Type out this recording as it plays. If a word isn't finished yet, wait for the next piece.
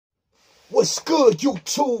What's good,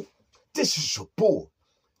 YouTube? This is your boy,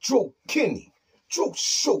 Drew Kenny, Drew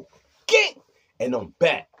Show Gang, and I'm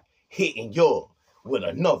back hitting y'all with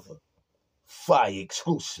another fire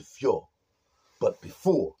exclusive, y'all. But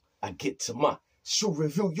before I get to my shoe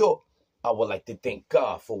review, y'all, I would like to thank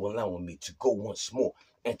God for allowing me to go once more,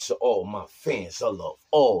 and to all my fans, I love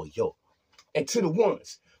all y'all. And to the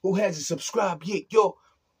ones who hasn't subscribed yet, y'all,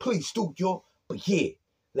 please do, y'all. But yeah,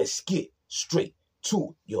 let's get straight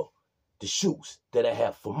to it, y'all. The shoes that I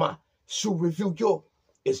have for my shoe review, y'all,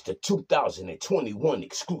 is the 2021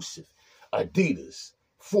 exclusive Adidas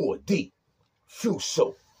 4D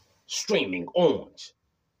Fusio Streaming Orange.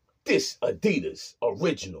 This Adidas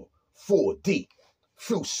original 4D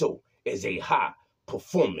Fusio is a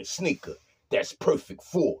high-performance sneaker that's perfect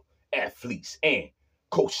for athletes and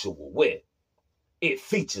casual wear. It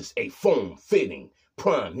features a form-fitting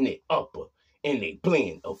prime knit upper in a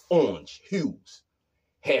blend of orange hues,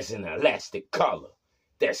 has an elastic collar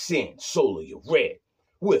that's in solar red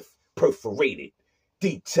with perforated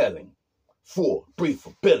detailing for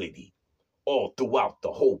breathability all throughout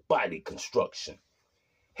the whole body construction,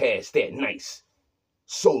 has that nice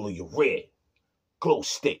solar red glow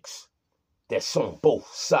sticks that's on both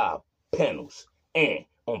side panels and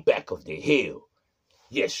on back of the heel.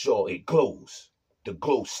 Yes, y'all, it glows. The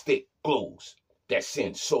glow stick glows. That's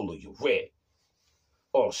in solar red.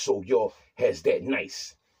 Also, y'all, has that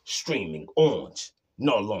nice streaming orange,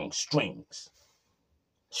 no long strings.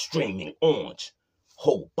 Streaming orange,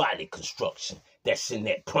 whole body construction. That's in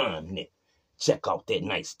that prime knit. Check out that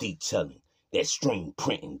nice detailing, that string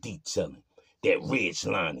printing detailing, that ridge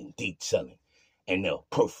lining detailing, and the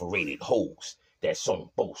perforated holes that's on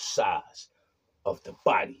both sides of the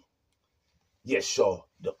body. Yes, y'all,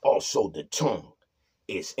 also the tongue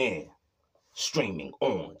is in streaming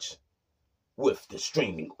orange with the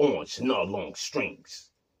streaming orange, no long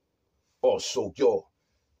strings. Also, y'all,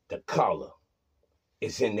 the collar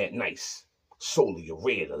is in that nice solar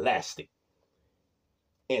red elastic.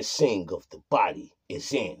 Insing of the body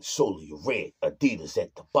is in solar red. Adidas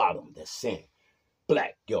at the bottom, that's in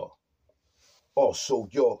black, y'all. Also,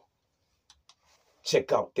 y'all,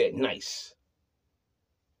 check out that nice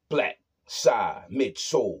black side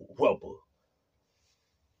midsole rubber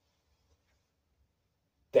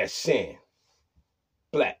that's in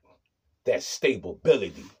black. That's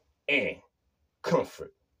stability and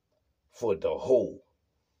comfort for the whole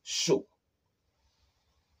shoe.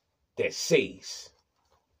 That says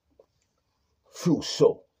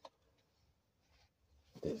Fusio.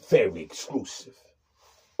 That's very exclusive.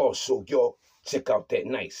 Also, y'all, check out that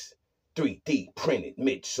nice 3D printed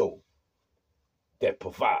midsole that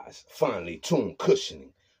provides finely tuned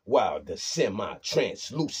cushioning, while the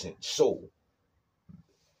semi-translucent sole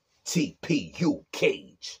TPU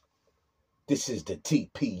cage. This is the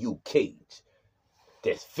TPU cage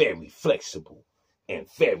that's very flexible and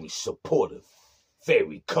very supportive,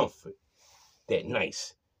 very comfort. That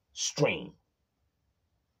nice string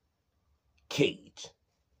cage,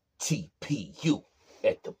 TPU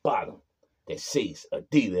at the bottom, that says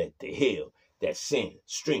Adidas at the heel, that's in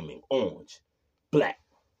streaming orange, black,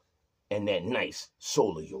 and that nice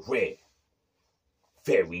solar red.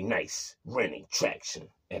 Very nice running traction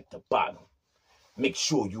at the bottom. Make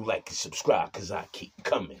sure you like and subscribe, because I keep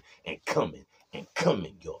coming and coming and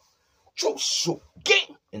coming, y'all. Drew Show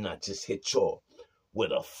Gang! And I just hit y'all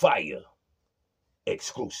with a fire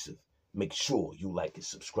exclusive. Make sure you like and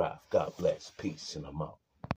subscribe. God bless. Peace, and I'm out.